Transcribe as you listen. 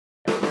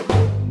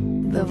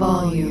the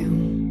volume.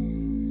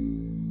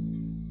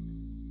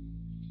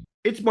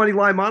 It's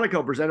Moneyline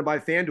Monaco presented by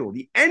FanDuel.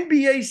 The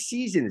NBA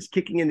season is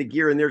kicking into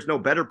gear, and there's no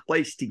better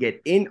place to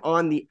get in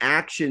on the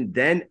action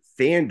than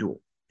FanDuel.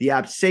 The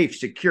app's safe,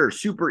 secure,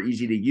 super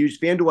easy to use.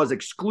 FanDuel has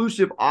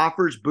exclusive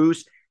offers,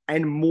 boosts,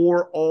 and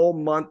more all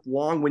month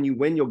long. When you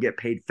win, you'll get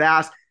paid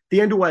fast.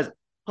 FanDuel has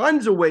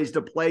tons of ways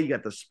to play. You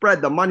got the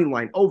spread, the money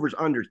line, overs,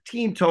 unders,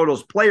 team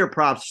totals, player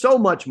props, so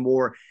much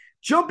more.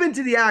 Jump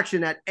into the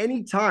action at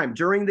any time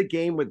during the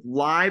game with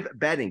live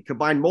betting.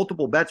 Combine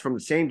multiple bets from the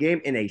same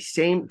game in a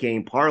same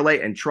game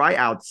parlay and try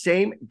out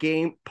Same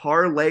Game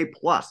Parlay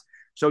Plus.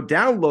 So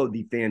download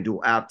the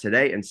FanDuel app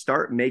today and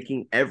start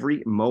making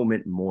every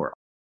moment more.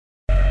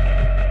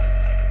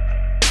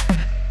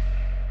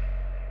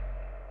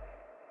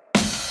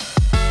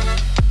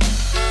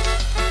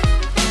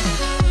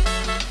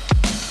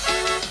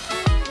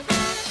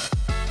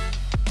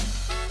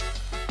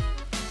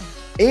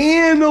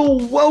 And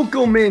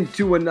welcome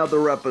into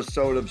another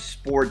episode of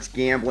Sports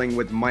Gambling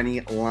with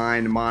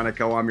Moneyline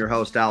Monaco. I'm your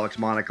host, Alex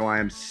Monaco. I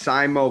am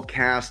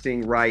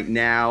simulcasting right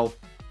now,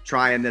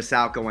 trying this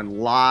out, going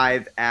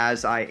live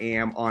as I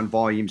am on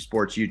Volume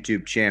Sports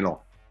YouTube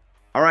channel.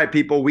 All right,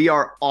 people, we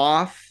are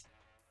off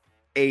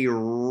a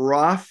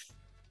rough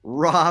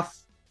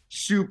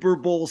Super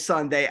Bowl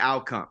Sunday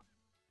outcome.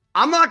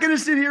 I'm not going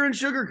to sit here and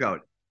sugarcoat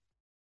it.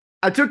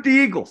 I took the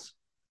Eagles.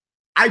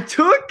 I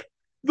took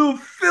the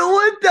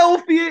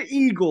Philadelphia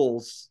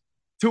Eagles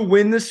to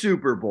win the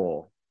Super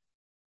Bowl.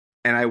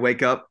 And I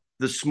wake up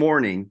this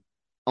morning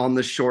on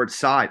the short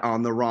side,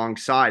 on the wrong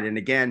side. And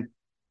again,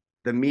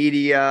 the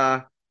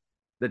media,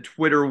 the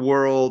Twitter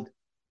world,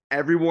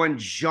 everyone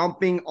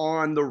jumping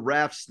on the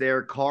refs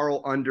there,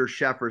 Carl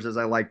Undersheffers, as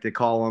I like to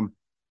call him,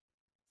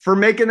 for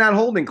making that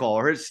holding call,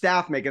 or his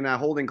staff making that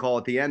holding call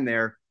at the end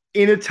there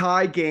in a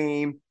tie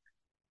game.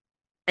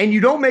 And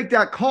you don't make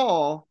that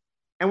call,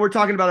 and we're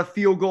talking about a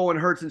field goal and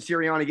Hurts and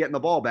Sirianni getting the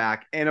ball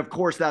back. And, of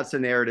course, that's the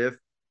narrative.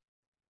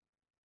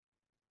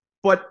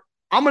 But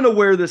I'm going to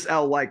wear this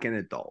L like an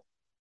adult.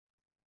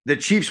 The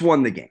Chiefs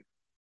won the game.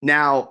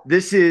 Now,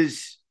 this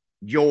is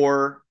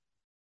your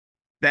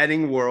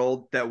betting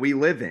world that we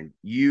live in.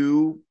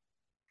 You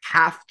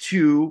have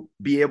to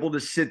be able to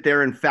sit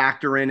there and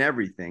factor in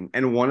everything.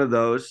 And one of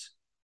those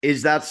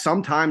is that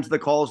sometimes the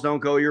calls don't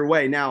go your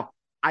way. Now,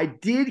 I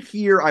did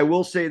hear, I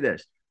will say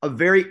this, a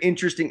very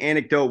interesting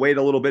anecdote. Wait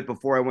a little bit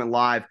before I went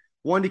live.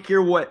 Wanted to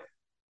hear what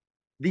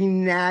the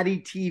Natty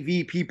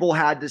TV people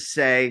had to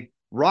say.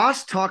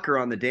 Ross Tucker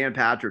on the Dan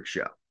Patrick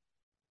Show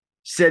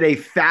said a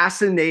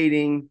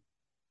fascinating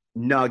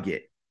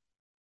nugget.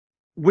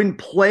 When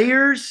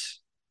players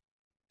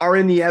are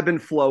in the ebb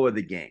and flow of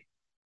the game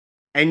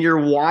and you're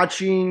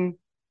watching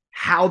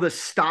how the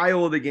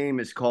style of the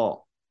game is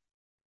called,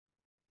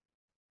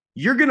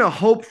 you're going to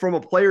hope from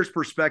a player's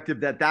perspective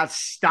that that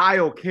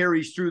style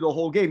carries through the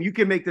whole game. You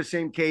can make the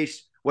same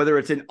case, whether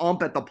it's an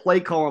ump at the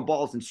play call on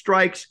balls and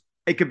strikes.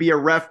 It could be a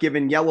ref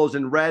giving yellows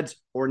and reds,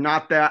 or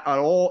not that at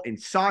all in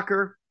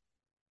soccer.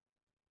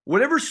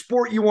 Whatever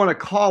sport you want to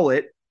call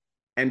it,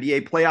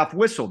 NBA playoff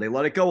whistle, they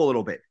let it go a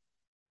little bit.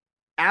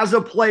 As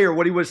a player,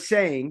 what he was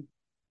saying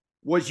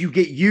was you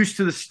get used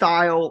to the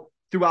style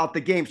throughout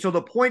the game. So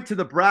the point to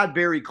the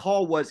Bradbury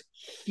call was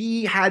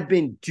he had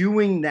been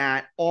doing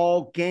that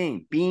all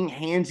game, being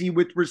handsy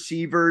with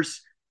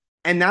receivers.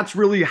 And that's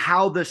really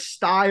how the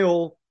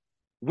style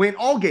went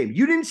all game.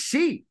 You didn't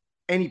see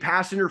any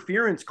pass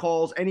interference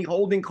calls, any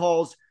holding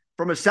calls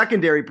from a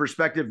secondary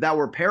perspective that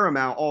were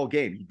paramount all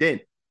game. You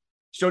didn't.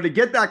 So to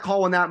get that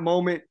call in that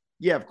moment,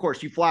 yeah, of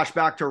course, you flash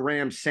back to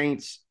Rams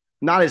Saints,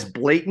 not as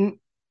blatant.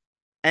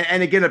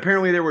 And again,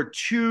 apparently there were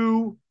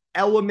two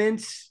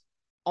elements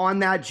on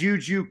that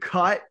Juju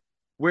cut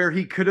where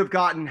he could have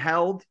gotten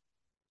held.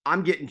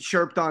 I'm getting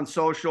chirped on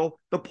social.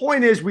 The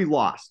point is we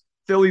lost.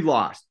 Philly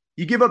lost.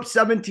 You give up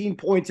 17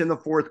 points in the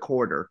fourth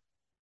quarter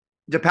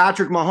to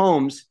Patrick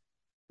Mahomes,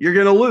 you're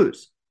going to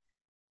lose.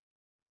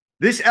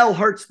 This L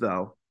hurts,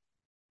 though,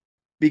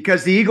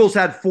 because the Eagles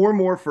had 4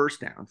 more first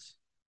downs.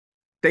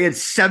 They had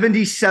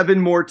 77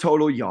 more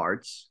total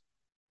yards.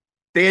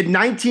 They had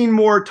 19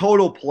 more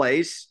total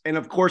plays. And,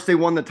 of course, they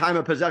won the time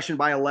of possession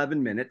by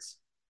 11 minutes.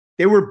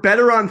 They were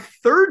better on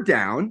third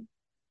down.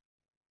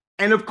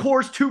 And, of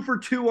course, 2 for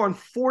 2 on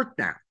fourth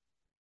down.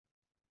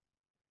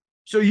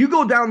 So you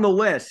go down the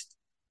list,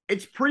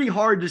 it's pretty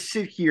hard to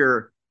sit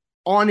here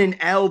on an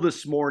L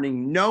this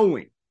morning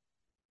knowing,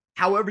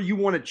 however you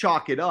want to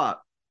chalk it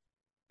up,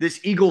 this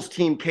Eagles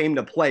team came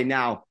to play.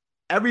 Now,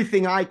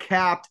 everything I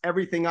capped,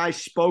 everything I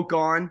spoke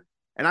on,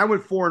 and I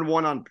went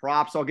 4-1 on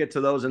props. I'll get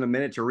to those in a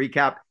minute to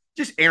recap.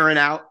 Just airing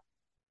out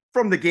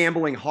from the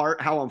gambling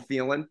heart how I'm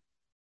feeling.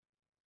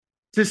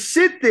 To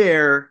sit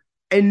there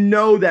and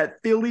know that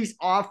Philly's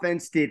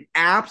offense did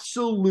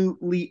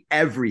absolutely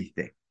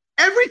everything.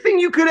 Everything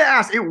you could have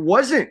asked. It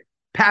wasn't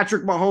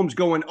Patrick Mahomes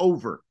going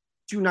over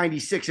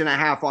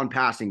 296.5 on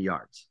passing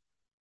yards.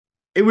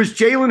 It was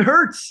Jalen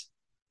Hurts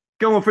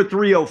going for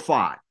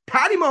 305.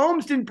 Patty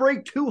Mahomes didn't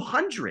break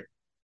 200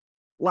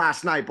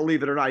 last night,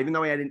 believe it or not, even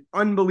though he had an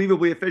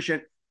unbelievably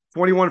efficient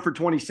 21 for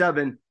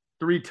 27,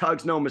 3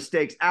 tugs, no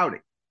mistakes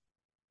outing.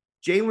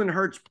 Jalen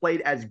Hurts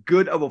played as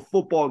good of a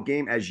football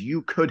game as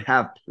you could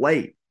have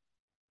played.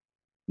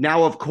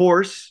 Now, of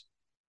course,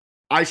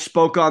 I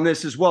spoke on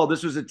this as well.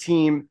 This was a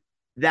team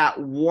that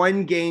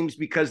won games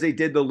because they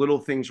did the little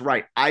things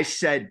right. I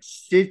said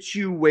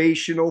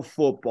situational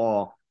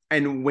football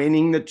and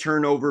winning the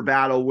turnover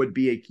battle would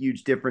be a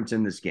huge difference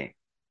in this game.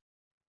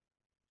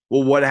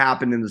 Well, what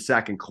happened in the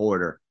second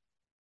quarter?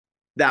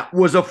 That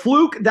was a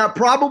fluke that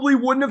probably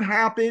wouldn't have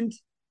happened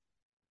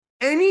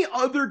any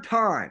other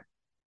time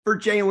for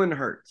Jalen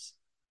Hurts.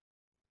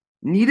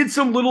 Needed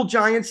some little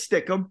giant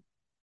stickum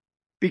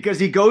because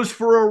he goes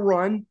for a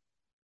run,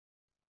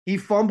 he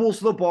fumbles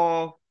the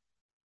ball,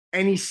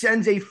 and he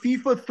sends a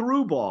FIFA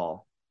through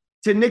ball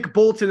to Nick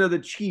Bolton of the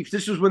Chiefs.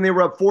 This was when they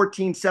were up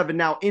 14-7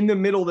 now in the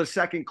middle of the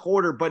second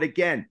quarter. But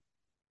again,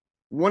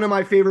 one of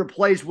my favorite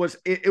plays was,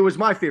 it was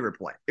my favorite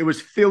play. It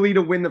was Philly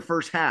to win the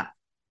first half.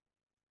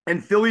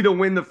 And Philly to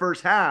win the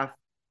first half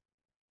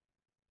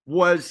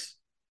was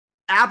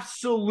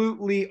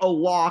absolutely a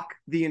lock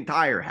the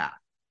entire half.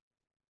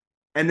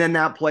 And then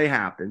that play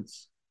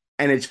happens,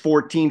 and it's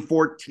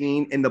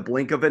 14-14 in the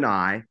blink of an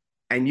eye.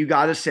 And you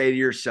got to say to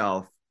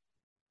yourself,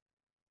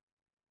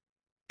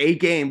 a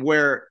game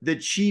where the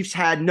Chiefs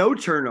had no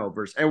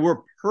turnovers and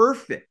were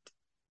perfect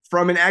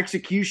from an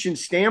execution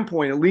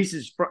standpoint, at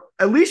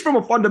least from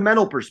a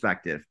fundamental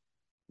perspective.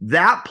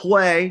 That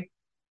play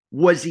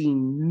was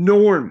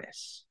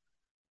enormous.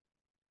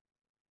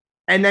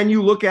 And then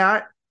you look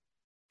at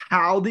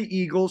how the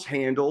Eagles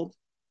handled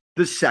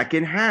the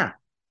second half.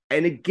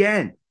 And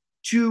again,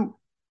 to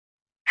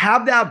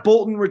have that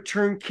Bolton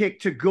return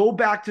kick to go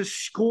back to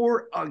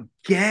score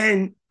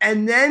again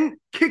and then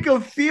kick a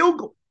field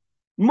goal.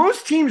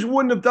 Most teams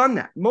wouldn't have done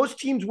that. Most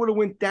teams would have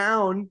went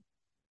down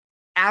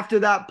after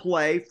that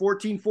play.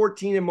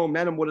 14-14 and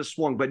momentum would have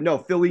swung. But no,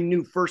 Philly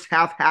knew first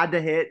half had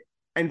to hit,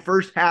 and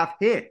first half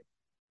hit.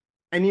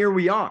 And here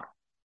we are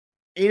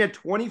in a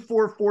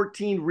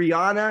 24-14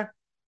 Rihanna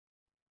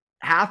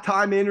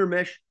halftime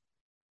intermission.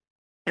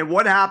 And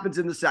what happens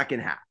in the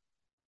second half?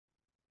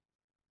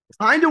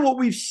 Kind of what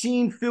we've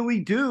seen Philly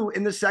do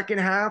in the second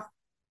half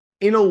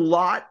in a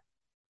lot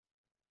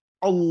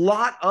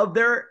of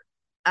their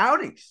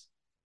outings.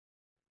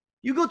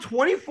 You go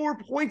 24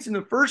 points in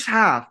the first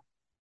half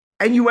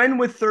and you end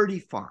with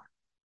 35.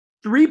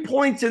 3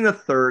 points in the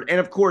third. And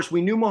of course,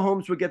 we knew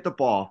Mahomes would get the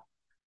ball.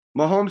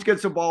 Mahomes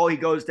gets the ball, he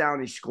goes down,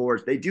 he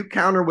scores. They do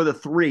counter with a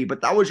 3,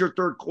 but that was your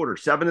third quarter,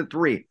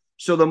 7-3.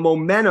 So the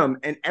momentum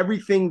and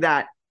everything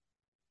that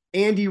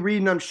Andy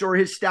Reid and I'm sure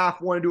his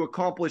staff wanted to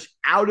accomplish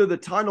out of the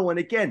tunnel. And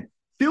again,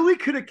 Philly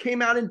could have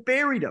came out and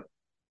buried them.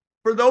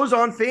 For those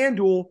on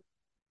FanDuel,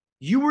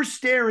 you were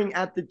staring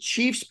at the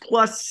Chiefs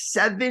plus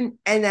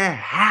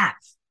 7.5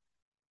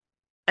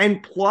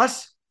 and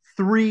plus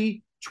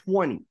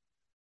 320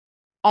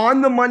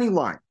 on the money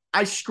line.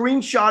 I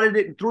screenshotted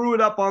it and threw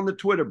it up on the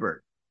Twitter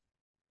bird.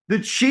 The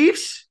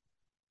Chiefs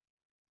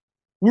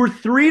were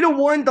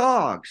 3-1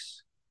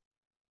 dogs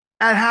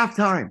at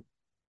halftime.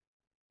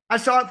 I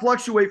saw it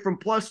fluctuate from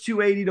plus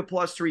 280 to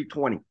plus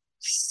 320.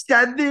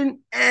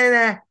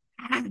 7.5.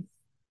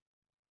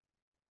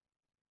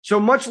 So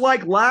much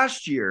like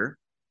last year,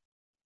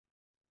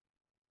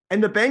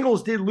 and the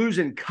Bengals did lose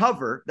in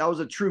cover. That was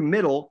a true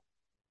middle.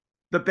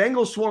 The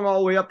Bengals swung all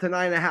the way up to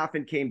 9.5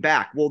 and came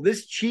back. Well,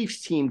 this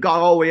Chiefs team got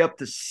all the way up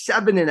to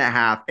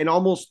 7.5 and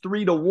almost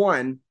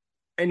 3-1.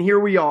 And here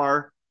we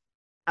are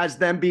as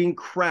them being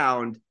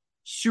crowned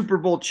Super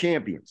Bowl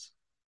champions.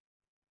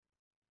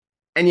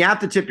 And you have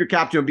to tip your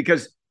cap to them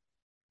because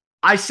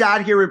I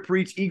sat here and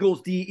preached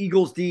Eagles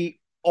D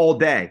all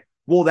day.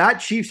 Well, that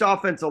Chiefs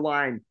offensive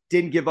line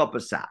didn't give up a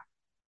sack.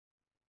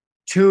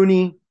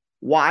 Tooney,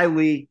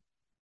 Wiley,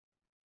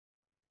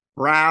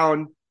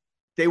 Brown,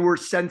 they were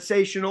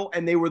sensational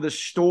and they were the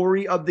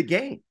story of the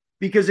game.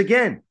 Because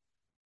again,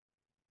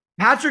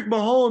 Patrick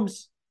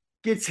Mahomes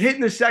gets hit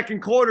in the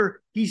second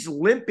quarter. He's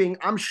limping.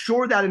 I'm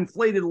sure that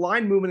inflated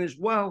line movement as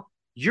well.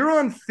 You're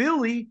on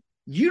Philly.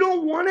 You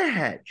don't want to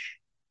hedge.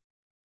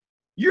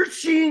 You're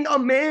seeing a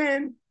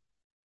man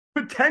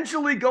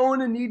potentially going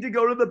to need to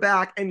go to the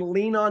back and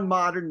lean on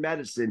modern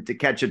medicine to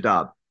catch a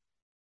dub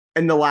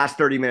in the last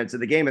 30 minutes of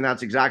the game. And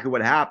that's exactly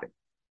what happened.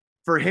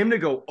 For him to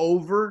go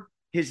over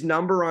his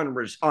number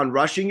on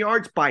rushing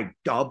yards by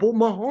double,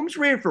 Mahomes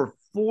ran for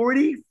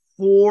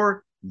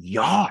 44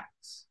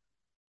 yards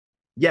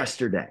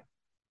yesterday.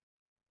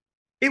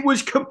 It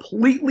was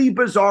completely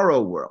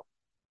bizarro world.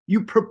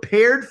 You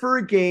prepared for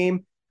a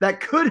game that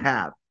could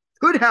have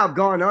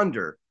gone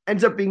under,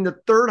 ends up being the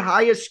third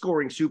highest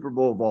scoring Super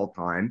Bowl of all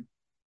time.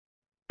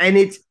 And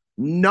it's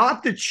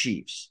not the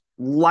Chiefs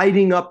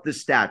lighting up the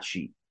stat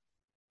sheet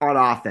on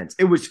offense.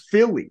 It was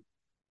Philly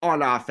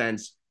on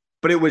offense,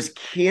 but it was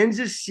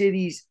Kansas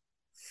City's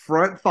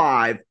front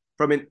five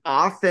from an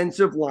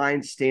offensive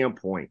line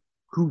standpoint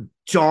who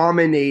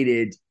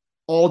dominated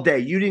all day.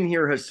 You didn't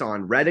hear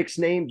Hassan Reddick's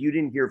name. You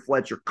didn't hear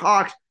Fletcher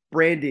Cox,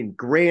 Brandon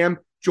Graham,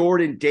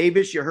 Jordan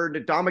Davis. You heard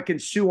Ndamukong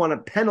Suh on a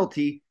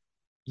penalty.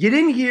 You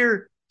didn't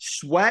hear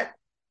Sweat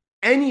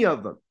Any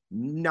of them,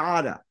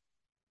 nada.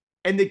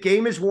 And the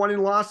game is won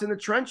and lost in the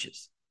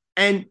trenches.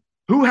 And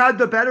who had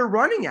the better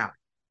running out?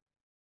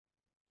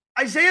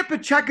 Isaiah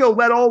Pacheco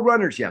led all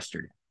runners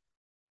yesterday.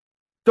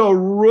 The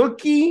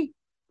rookie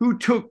who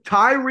took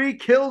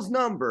Tyreek Hill's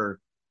number,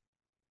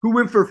 who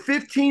went for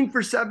 15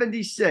 for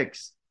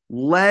 76,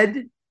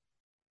 led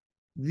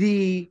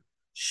the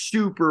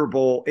Super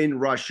Bowl in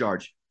rush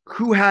yards.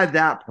 Who had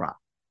that prop?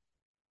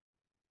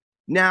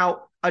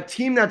 Now, a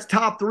team that's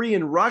top 3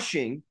 in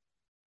rushing,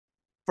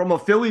 from a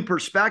Philly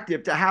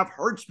perspective, to have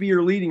Hurts be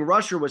your leading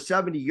rusher with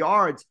 70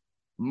 yards,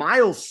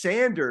 Miles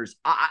Sanders,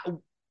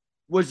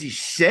 was he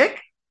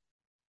sick?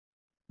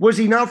 Was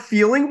he not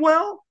feeling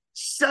well?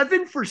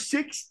 7 for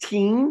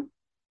 16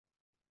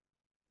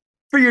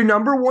 for your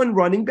number one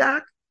running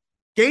back?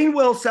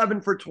 Gainwell, 7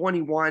 for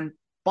 21.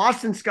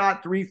 Boston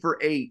Scott, 3 for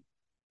 8.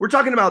 We're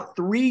talking about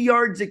 3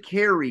 yards a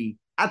carry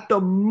at the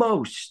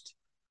most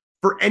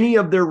for any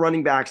of their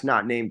running backs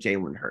not named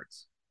Jalen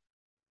Hurts.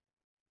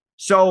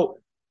 So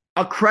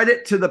a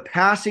credit to the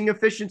passing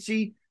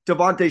efficiency.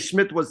 Devontae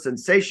Smith was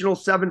sensational,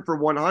 7 for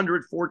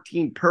 100,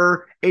 14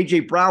 per.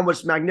 A.J. Brown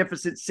was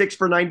magnificent, 6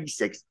 for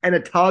 96 and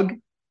a tug.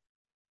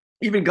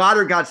 Even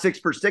Goddard got 6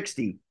 for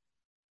 60.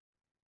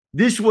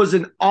 This was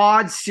an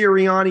odd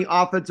Sirianni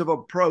offensive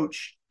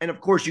approach. And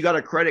of course, you got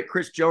to credit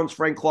Chris Jones,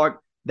 Frank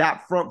Clark,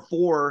 that front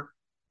four,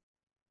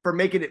 for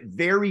making it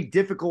very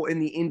difficult in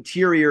the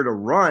interior to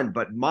run.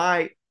 But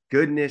my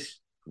goodness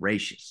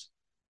gracious.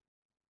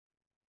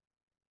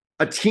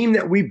 A team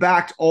that we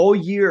backed all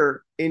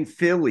year in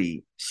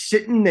Philly,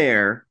 sitting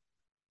there,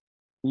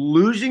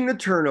 losing the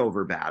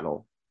turnover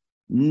battle,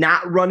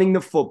 not running the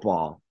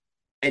football,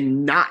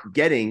 and not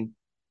getting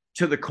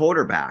to the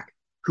quarterback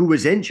who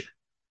was injured.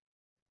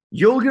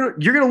 You're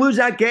gonna lose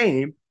that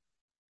game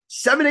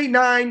 7, 8,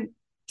 9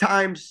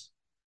 times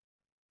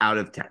out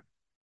of 10.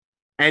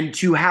 And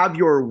to have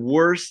your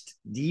worst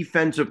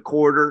defensive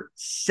quarter,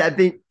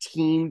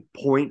 17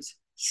 points,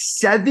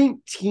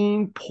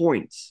 17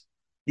 points.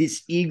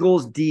 This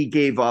Eagles D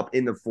gave up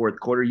in the fourth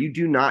quarter. You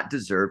do not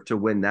deserve to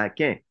win that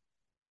game.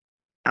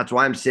 That's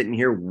why I'm sitting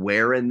here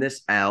wearing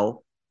this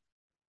L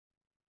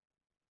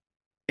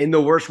in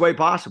the worst way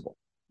possible.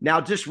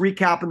 Now, just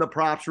recapping the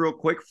props real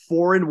quick.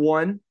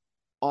 4-1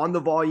 on the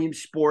Volume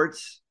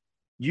Sports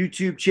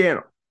YouTube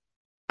channel.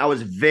 I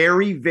was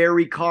very,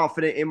 very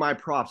confident in my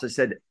props. I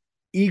said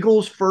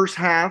Eagles first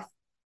half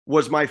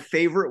was my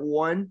favorite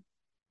one.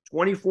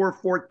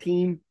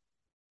 24-14,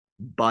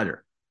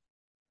 butter.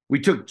 We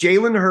took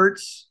Jalen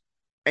Hurts,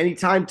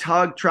 anytime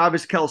tug,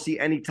 Travis Kelce,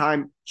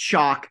 anytime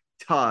chalk,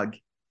 tug.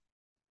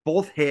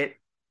 Both hit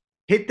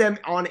them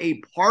on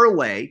a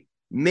parlay.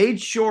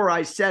 Made sure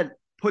I said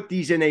put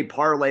these in a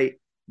parlay.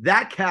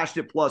 That cashed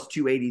at plus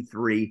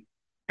 283.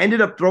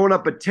 Ended up throwing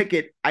up a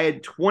ticket. I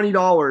had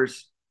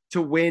 $20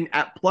 to win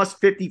at plus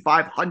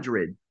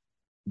 5,500.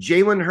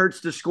 Jalen Hurts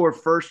to score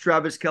first,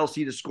 Travis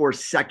Kelce to score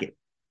second.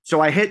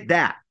 So I hit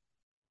that.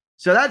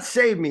 So that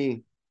saved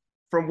me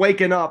from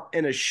waking up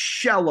in a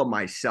shell of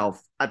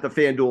myself at the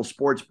FanDuel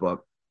Sportsbook,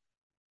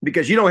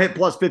 because you don't hit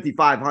plus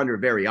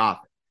 5,500 very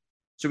often.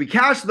 So we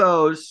cashed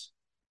those.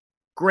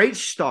 Great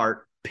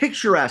start,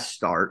 picturesque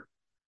start.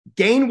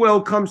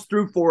 Gainwell comes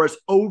through for us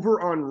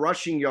over on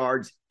rushing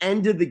yards,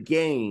 end of the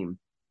game.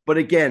 But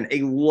again,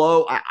 a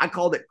low, I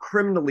called it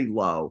criminally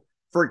low,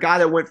 for a guy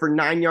that went for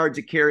 9 yards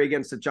a carry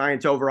against the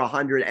Giants over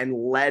 100 and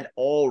led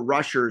all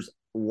rushers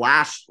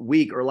last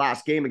week or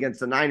last game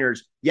against the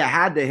Niners. You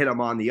had to hit him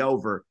on the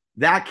over.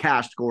 That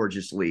cashed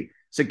gorgeously.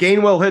 So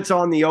Gainwell hits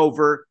on the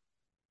over.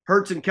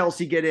 Hurts and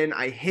Kelce get in.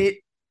 I hit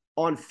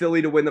on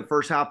Philly to win the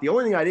first half. The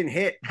only thing I didn't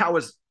hit, that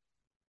was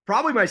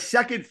probably my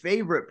second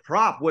favorite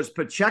prop, was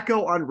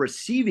Pacheco on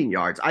receiving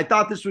yards. I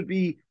thought this would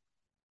be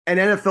an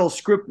NFL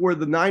script where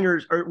the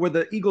Niners or where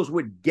the Eagles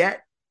would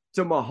get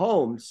to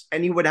Mahomes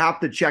and he would have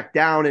to check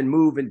down and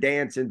move and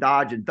dance and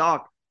dodge and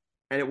duck.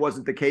 And it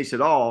wasn't the case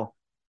at all.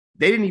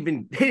 They didn't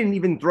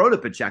even throw to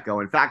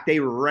Pacheco. In fact, they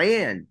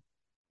ran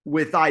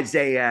with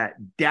Isaiah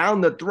down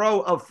the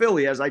throat of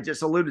Philly, as I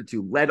just alluded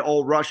to, led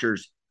all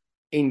rushers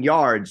in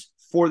yards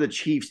for the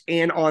Chiefs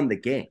and on the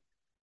game.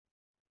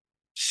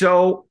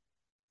 So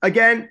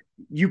again,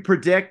 you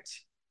predict,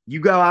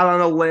 you go out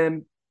on a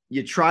limb,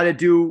 you try to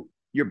do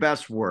your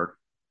best work.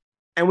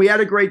 And we had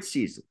a great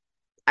season.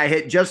 I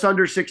hit just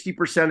under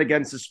 60%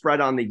 against the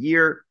spread on the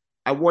year.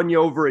 I won you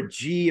over a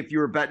G if you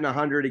were betting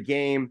 100 a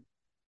game.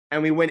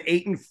 And we went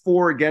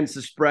 8-4 against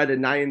the spread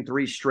and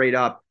 9-3 straight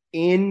up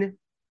in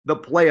the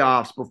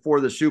playoffs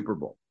before the Super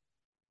Bowl.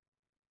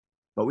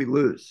 But we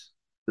lose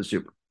the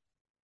Super Bowl.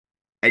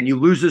 And you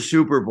lose the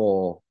Super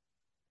Bowl,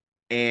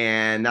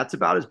 and that's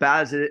about as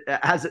bad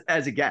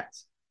as it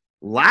gets.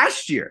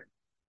 Last year,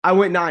 I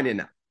went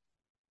 9-0.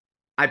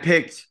 I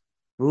picked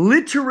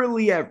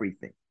literally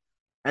everything.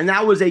 And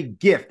that was a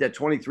gift at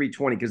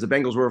 23-20 because the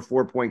Bengals were a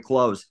 4-point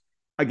close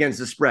against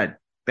the spread.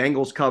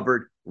 Bengals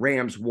covered,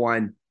 Rams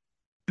won,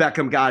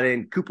 Beckham got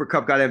in, Cooper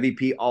Kupp got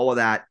MVP, all of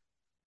that.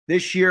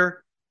 This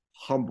year,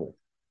 humble,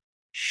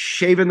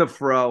 shaving the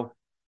fro,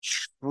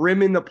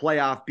 trimming the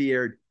playoff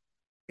beard.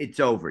 It's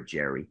over,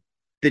 Jerry.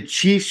 The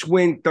Chiefs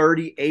win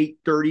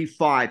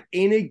 38-35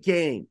 in a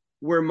game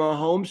where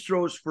Mahomes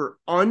throws for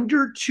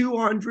under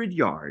 200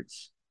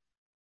 yards.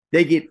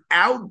 They get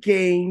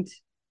outgained,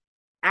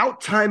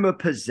 out time of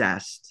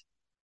possessed.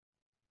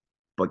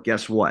 But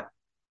guess what?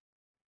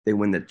 They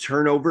win the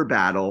turnover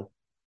battle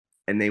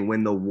and they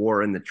win the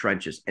war in the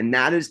trenches. And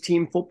that is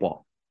team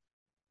football.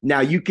 Now,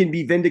 you can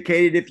be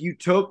vindicated if you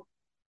took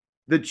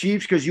the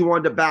Chiefs because you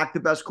wanted to back the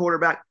best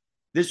quarterback.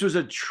 This was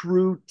a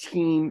true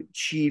team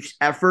Chiefs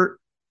effort.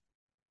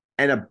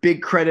 And a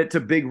big credit to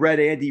Big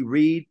Red Andy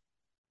Reid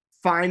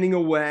finding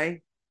a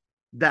way.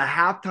 The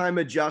halftime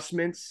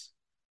adjustments.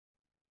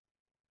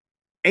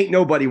 Ain't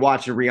nobody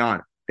watching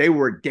Rihanna. They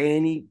were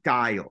Danny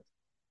dialed.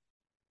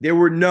 There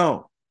were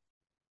no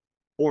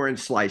orange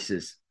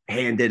slices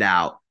handed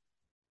out.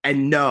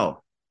 And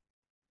no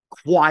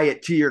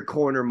quiet to your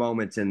corner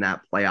moments in that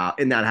playoff,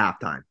 in that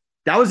halftime.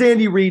 That was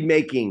Andy Reid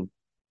making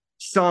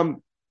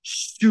some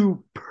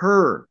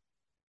superb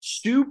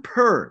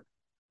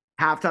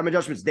halftime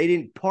adjustments. They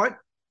didn't punt.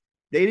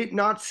 They did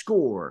not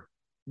score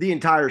the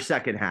entire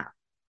second half.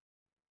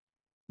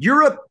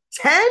 You're up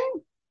 10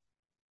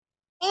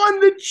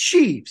 on the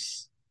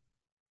Chiefs,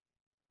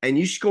 and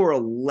you score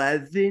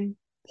 11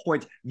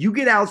 points. You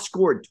get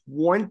outscored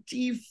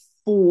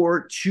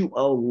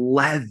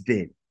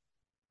 24-11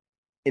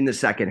 in the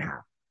second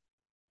half.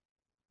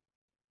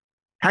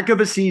 Heck of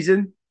a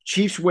season.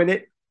 Chiefs win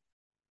it.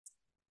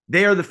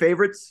 They are the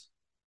favorites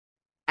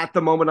at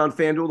the moment on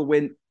FanDuel to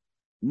win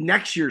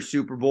next year's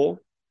Super Bowl.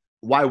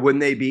 Why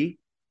wouldn't they be?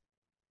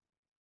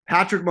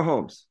 Patrick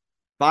Mahomes,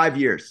 5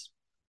 years,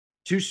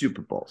 2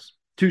 Super Bowls,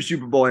 2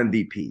 Super Bowl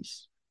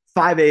MVPs,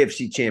 5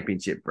 AFC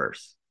championship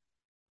berths.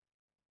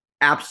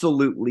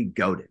 Absolutely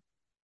goated.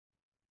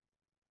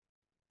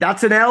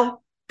 That's an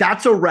L.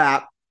 That's a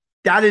wrap.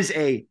 That is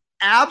a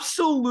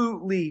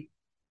absolutely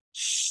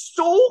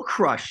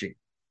soul-crushing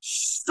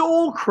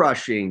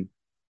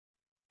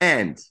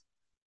end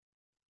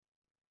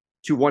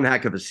to one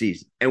heck of a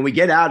season. And we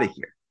get out of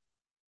here,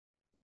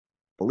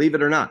 believe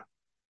it or not,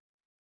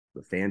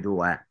 the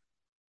FanDuel app.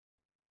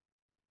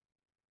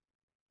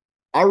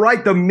 All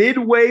right, the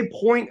midway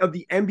point of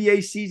the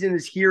NBA season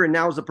is here, and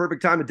now is the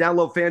perfect time to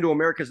download FanDuel,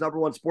 America's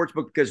 #1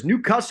 sportsbook, because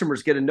new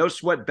customers get a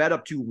no-sweat bet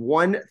up to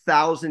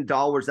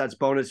 $1,000. That's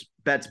bonus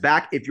bets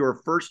back. If your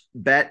first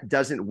bet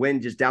doesn't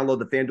win, just download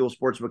the FanDuel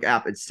Sportsbook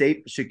app. It's safe,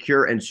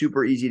 secure, and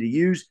super easy to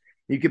use.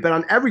 You can bet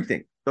on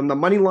everything, from the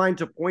money line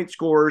to point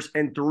scorers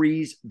and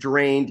threes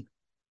drained.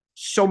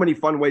 So many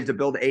fun ways to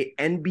build a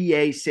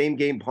NBA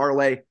same-game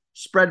parlay.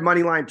 Spread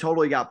money line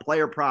total. You got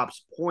player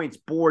props, points,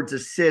 boards,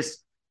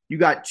 assists. You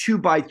got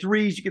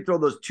 2x3s. You can throw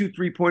those 2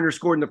 3-pointers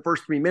scored in the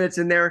first 3 minutes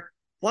in there.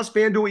 Plus,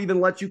 FanDuel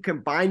even lets you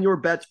combine your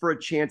bets for a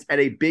chance at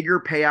a bigger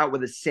payout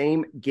with a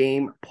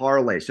same-game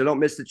parlay. So don't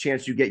miss the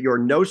chance you get your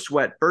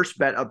no-sweat first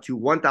bet up to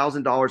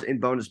 $1,000 in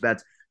bonus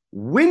bets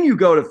when you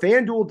go to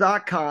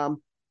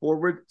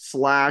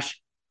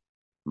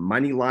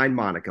FanDuel.com/Moneyline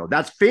Monaco.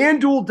 That's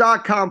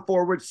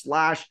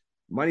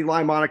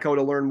FanDuel.com/Moneyline Monaco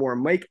to learn more.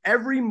 Make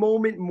every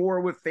moment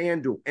more with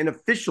FanDuel, an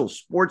official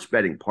sports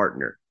betting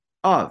partner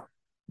of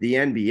the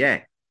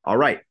NBA. All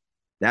right,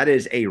 that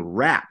is a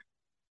wrap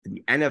for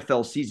the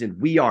NFL season.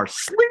 We are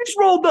sleeves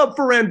rolled up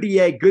for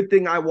NBA. Good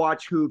thing I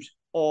watch hoops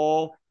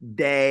all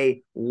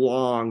day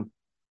long.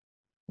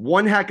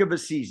 One heck of a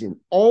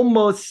season,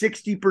 almost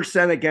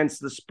 60%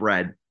 against the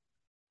spread.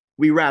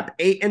 We wrap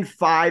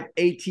 8-5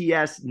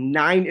 ATS,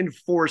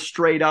 9-4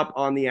 straight up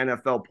on the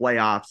NFL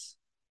playoffs.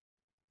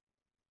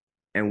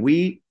 And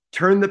we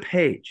turn the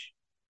page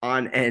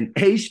on an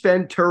Ace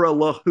Ventura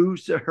Lahu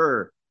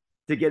Sahur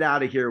to get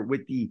out of here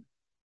with the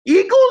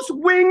Eagles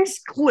wings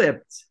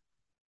clipped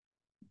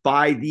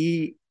by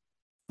the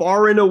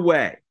far and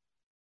away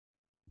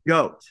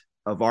GOAT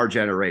of our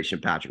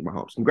generation, Patrick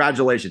Mahomes.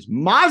 Congratulations.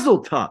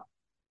 Mazel tov,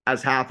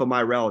 as half of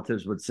my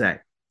relatives would say,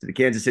 to the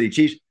Kansas City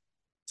Chiefs,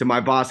 to my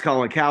boss,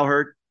 Colin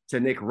Cowherd,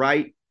 to Nick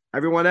Wright,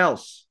 everyone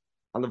else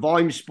on the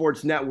Volume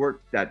Sports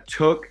Network that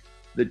took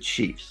the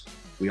Chiefs.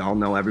 We all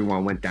know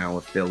everyone went down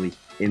with Philly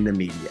in the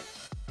media.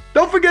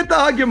 Don't forget to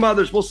hug your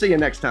mothers. We'll see you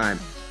next time.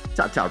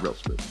 Ta-ta, real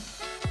smooth.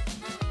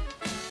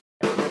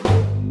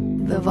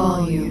 The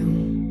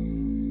Volume.